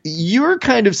 And you're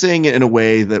kind of saying it in a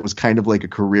way that was kind of like a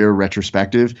career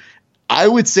retrospective. I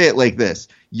would say it like this.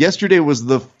 Yesterday was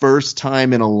the first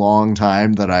time in a long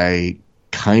time that I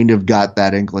kind of got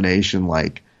that inclination.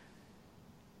 Like,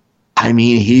 I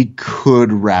mean, he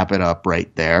could wrap it up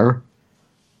right there.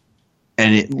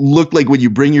 And it looked like when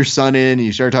you bring your son in and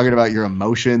you start talking about your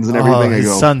emotions and everything.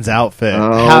 His son's outfit.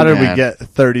 How did we get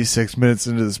 36 minutes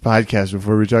into this podcast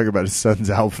before we talk about his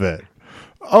son's outfit?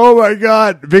 Oh my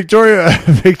God. Victoria,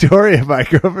 my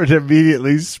girlfriend,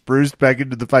 immediately spruced back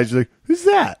into the fight. She's like, "Who's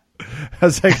that?" I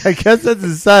was like, "I guess that's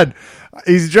his son.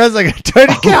 He's dressed like a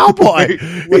tiny cowboy.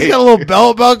 He's got a little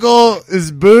belt buckle,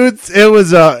 his boots."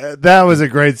 That was a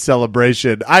great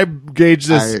celebration. I gauged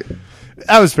this.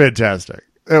 That was fantastic.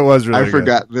 It was really good.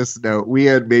 Forgot this note. We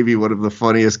had maybe one of the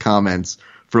funniest comments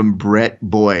from Brett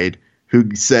Boyd,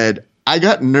 who said, "I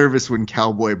got nervous when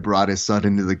Cowboy brought his son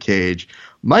into the cage.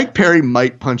 Mike Perry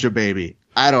might punch a baby.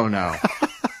 I don't know."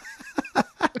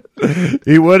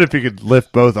 He would if he could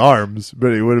lift both arms,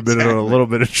 but he would have been in a little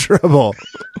bit of trouble.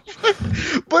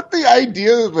 But the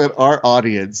idea that our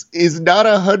audience is not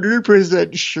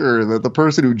 100% sure that the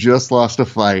person who just lost a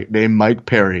fight named Mike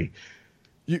Perry.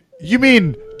 You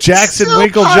mean Jackson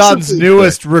Winklejohn's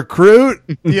newest recruit?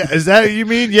 Yeah, is that what you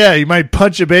mean? Yeah, you might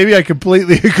punch a baby. I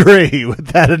completely agree with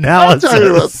that analysis. I'm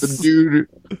talking about the dude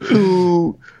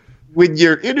who, when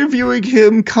you're interviewing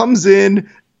him, comes in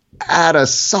at a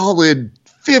solid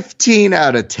 15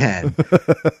 out of 10.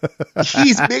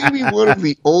 He's maybe one of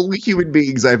the only human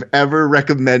beings I've ever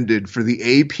recommended for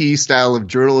the AP style of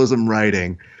journalism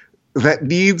writing that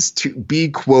needs to be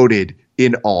quoted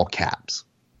in all caps.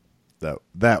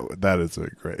 That is a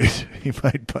great. He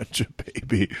might punch a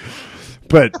baby,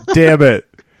 but damn it,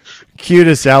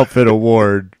 cutest outfit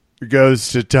award goes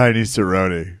to Tiny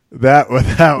Cerrone. That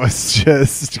was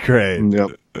just great.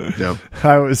 Yep.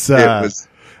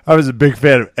 I was a big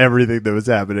fan of everything that was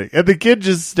happening, and the kid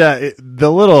just the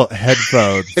little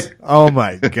headphones. Oh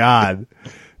my God.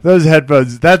 Those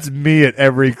headphones, that's me at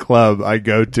every club I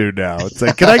go to now. It's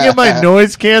like, can I get my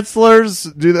noise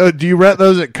cancelers? Do you rent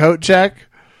those at Coat Check?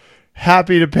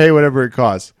 Happy to pay whatever it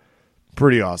costs.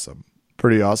 Pretty awesome.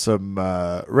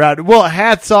 Round. Well,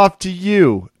 hats off to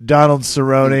you, Donald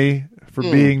Cerrone, for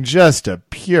being just a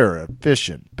pure,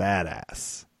 efficient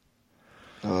badass.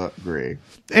 Great.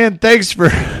 And thanks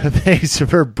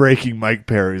for breaking Mike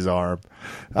Perry's arm.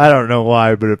 I don't know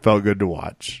why, but it felt good to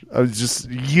watch. I was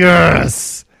just,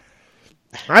 yes.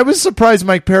 I was surprised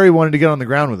Mike Perry wanted to get on the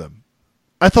ground with him.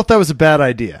 I thought that was a bad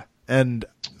idea, and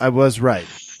I was right.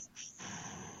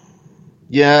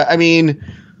 Yeah, I mean,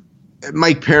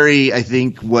 Mike Perry, I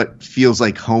think what feels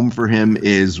like home for him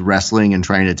is wrestling and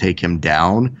trying to take him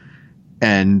down.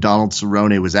 And Donald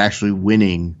Cerrone was actually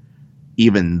winning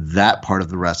even that part of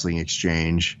the wrestling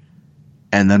exchange.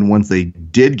 And then once they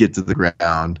did get to the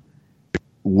ground,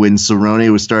 when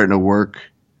Cerrone was starting to work,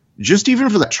 just even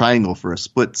for that triangle for a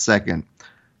split second,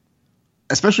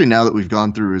 especially now that we've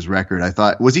gone through his record, I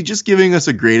thought, was he just giving us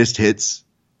a greatest hits?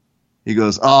 He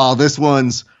goes, "Oh, this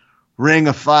one's Ring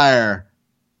of Fire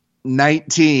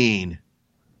 19,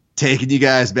 taking you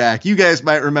guys back. You guys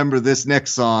might remember this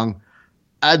next song.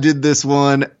 I did this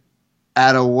one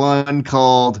at a one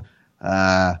called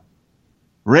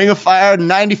Ring of Fire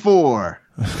 94.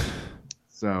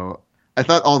 So I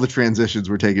thought all the transitions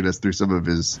were taking us through some of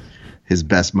his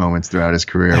best moments throughout his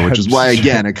career, which is why,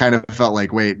 again, it kind of felt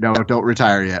like, wait, no, don't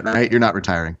retire yet, right? You're not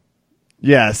retiring.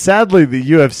 Yeah, sadly,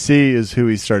 the UFC is who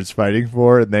he starts fighting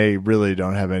for, and they really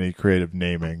don't have any creative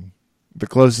naming. The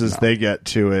closest they get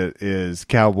to it is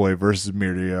Cowboy versus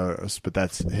Miriotos, but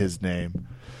that's his name.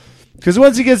 Because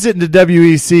once he gets it into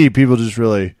WEC, people just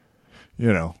really,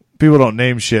 people don't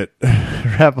name shit.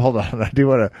 Hold on, I do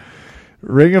want to.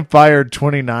 Ring of Fire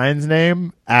 29's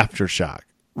name, Aftershock.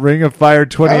 Ring of Fire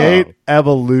 28,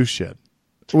 Evolution.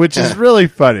 Which is really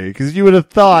funny, because you would have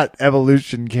thought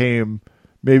Evolution came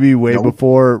Maybe way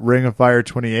before Ring of Fire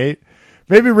 28.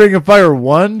 Maybe Ring of Fire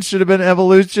 1 should have been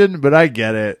Evolution, but I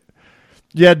get it.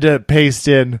 You had to paste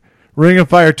in Ring of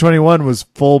Fire 21 was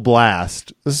Full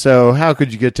Blast. So how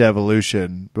could you get to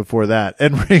Evolution before that?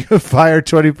 And Ring of Fire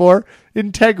 24,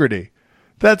 Integrity.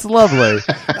 That's lovely.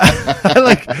 I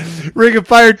like Ring of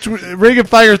Fire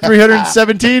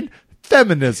 317,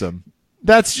 Feminism.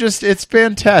 That's just, it's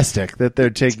fantastic that they're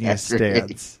taking a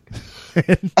stance.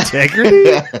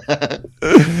 Integrity?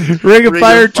 Ring of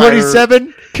Fire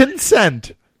 27,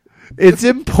 Consent. It's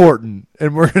important,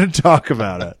 and we're going to talk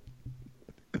about it.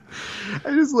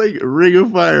 I just like Ring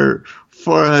of Fire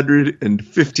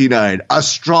 459, a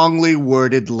strongly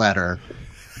worded letter.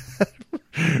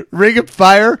 Ring of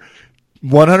Fire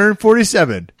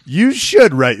 147, you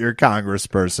should write your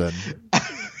congressperson.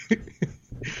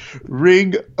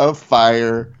 Ring of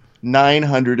Fire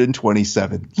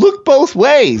 927, look both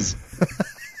ways.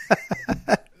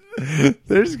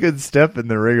 There's good stuff in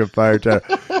the Ring of Fire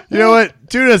title. You know what?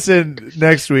 Tune us in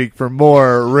next week for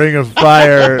more Ring of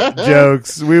Fire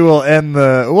jokes.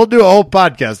 We'll do a whole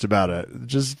podcast about it.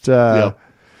 Just, yeah,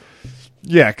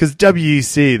 because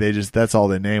WEC, that's all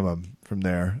they name them from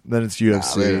there. Then it's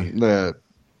UFC.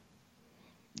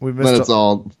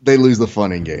 They lose the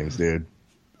fun in games, dude.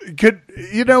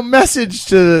 Message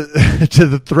to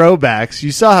the throwbacks.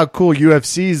 You saw how cool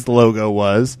UFC's logo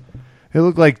was. It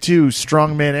looked like two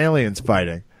strongman aliens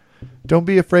fighting. Don't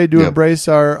be afraid to embrace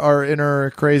our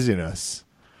inner craziness.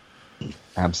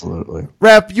 Absolutely.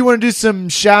 Rap, you want to do some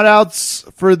shout-outs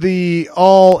for the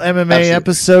all MMA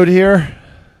episode here?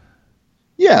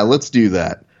 Yeah, let's do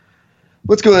that.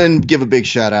 Let's go ahead and give a big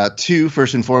shout-out to,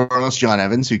 first and foremost, John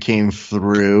Evans, who came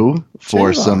through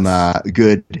for some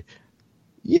good...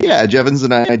 Yeah, Jevons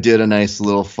and I did a nice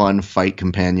little fun fight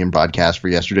companion broadcast for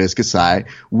yesterday's Kasai.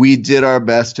 We did our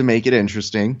best to make it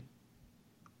interesting.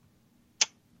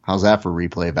 How's that for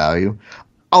replay value?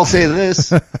 I'll say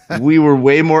this. We were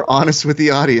way more honest with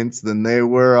the audience than they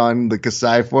were on the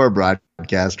Kasai 4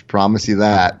 broadcast. Promise you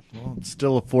that. Well, it's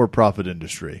still a for-profit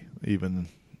industry, even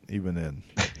in.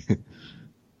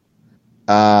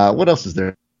 What else is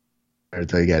there to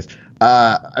tell you guys?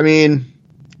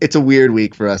 It's a weird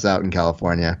week for us out in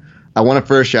California. I want to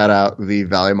first shout out the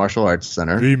Valley Martial Arts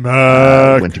Center.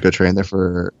 Went to go train there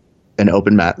for an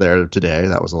open mat there today.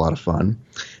 That was a lot of fun.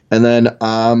 And then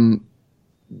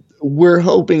we're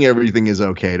hoping everything is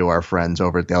okay to our friends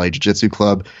over at the LA Jiu-Jitsu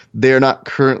Club. They're not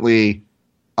currently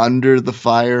under the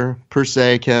fire per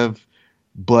se, Kev,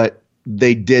 but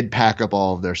they did pack up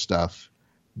all of their stuff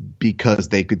because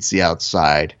they could see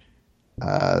outside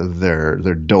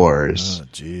their doors.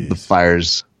 The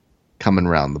fire's coming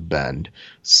around the bend.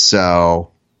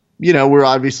 So, we're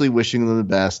obviously wishing them the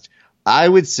best. I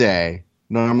would say,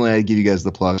 normally I give you guys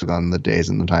the plugs on the days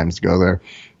and the times to go there.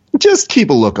 Just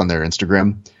keep a look on their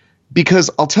Instagram.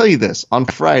 Because I'll tell you this, on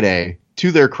Friday,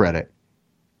 to their credit,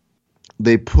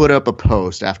 they put up a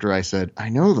post after I said, I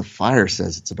know the fire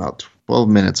says it's about 12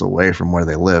 minutes away from where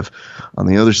they live on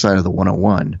the other side of the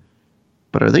 101,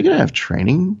 but are they going to have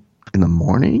training in the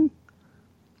morning?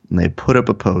 And they put up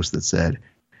a post that said,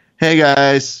 hey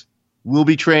guys, we'll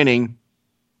be training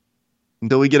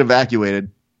until we get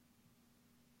evacuated.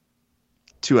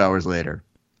 2 hours later.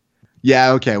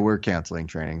 Yeah, okay, we're canceling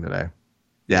training today.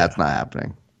 Yeah, it's not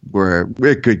happening.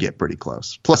 It could get pretty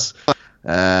close. Plus,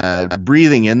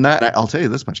 breathing in that, I'll tell you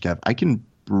this much, Kev. I can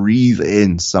breathe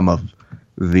in some of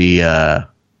the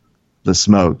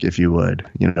smoke, if you would.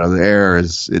 The air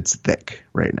it's thick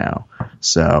right now.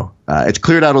 So it's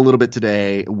cleared out a little bit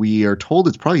today. We are told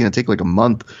it's probably going to take like a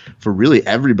month for really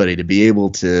everybody to be able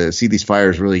to see these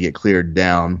fires really get cleared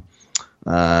down.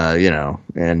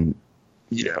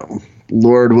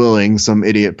 Lord willing, some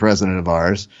idiot president of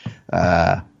ours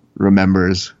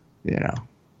remembers,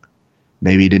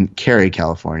 maybe he didn't carry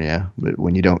California, but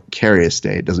when you don't carry a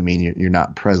state, doesn't mean you're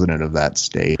not president of that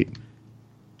state.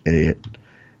 Idiot.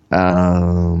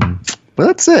 But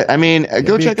that's it.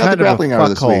 Go check out the Grappling Hour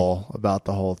this week. About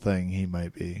the whole thing, he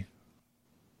might be.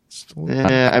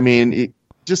 Yeah, it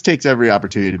just takes every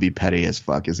opportunity to be petty as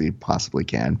fuck as he possibly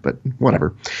can, but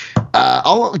whatever.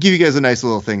 I'll give you guys a nice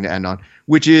little thing to end on,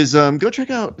 which is go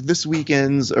check out this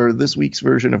week's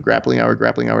version of Grappling Hour,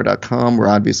 grapplinghour.com. We're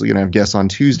obviously going to have guests on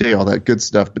Tuesday, all that good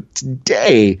stuff. But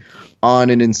today, on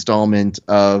an installment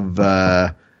of,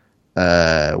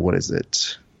 what is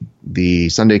it? The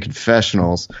Sunday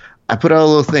Confessionals, I put out a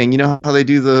little thing. You know how they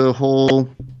do the whole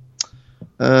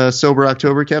Sober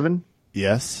October, Kevin?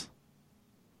 Yes.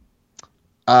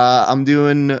 I'm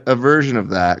doing a version of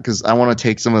that because I want to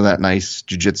take some of that nice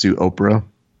jiu-jitsu Oprah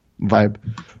vibe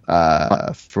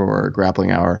for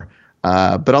Grappling Hour.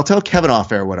 But I'll tell Kevin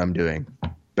off air what I'm doing.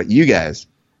 But you guys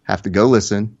have to go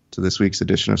listen to this week's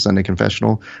edition of Sunday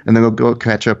Confessional, and then we'll go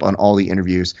catch up on all the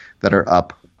interviews that are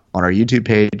up on our YouTube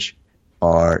page,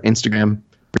 our Instagram,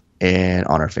 and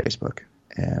on our Facebook.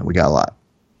 And we got a lot.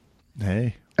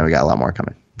 Hey. And we got a lot more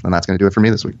coming. And that's going to do it for me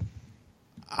this week.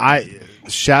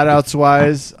 Shout-outs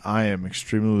wise, I am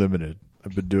extremely limited.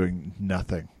 I've been doing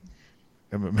nothing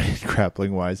MMA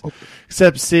grappling wise,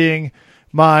 except seeing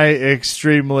my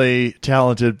extremely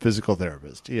talented physical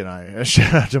therapist.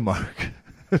 Shout out to Mark.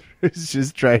 He's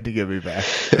just trying to get me back.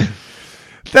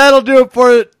 That'll do it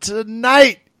for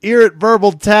tonight here at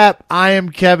Verbal Tap. I am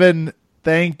Kevin.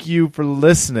 Thank you for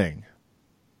listening.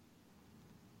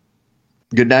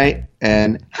 Good night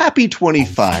and happy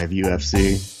 25,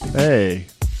 UFC. Hey.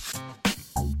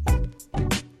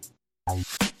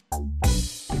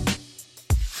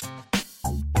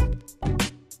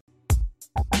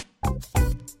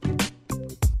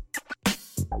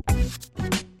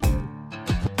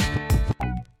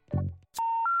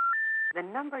 The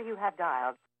number you have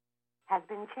dialed has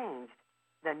been changed.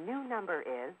 The new number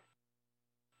is...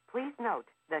 Please note,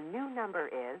 the new number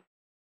is...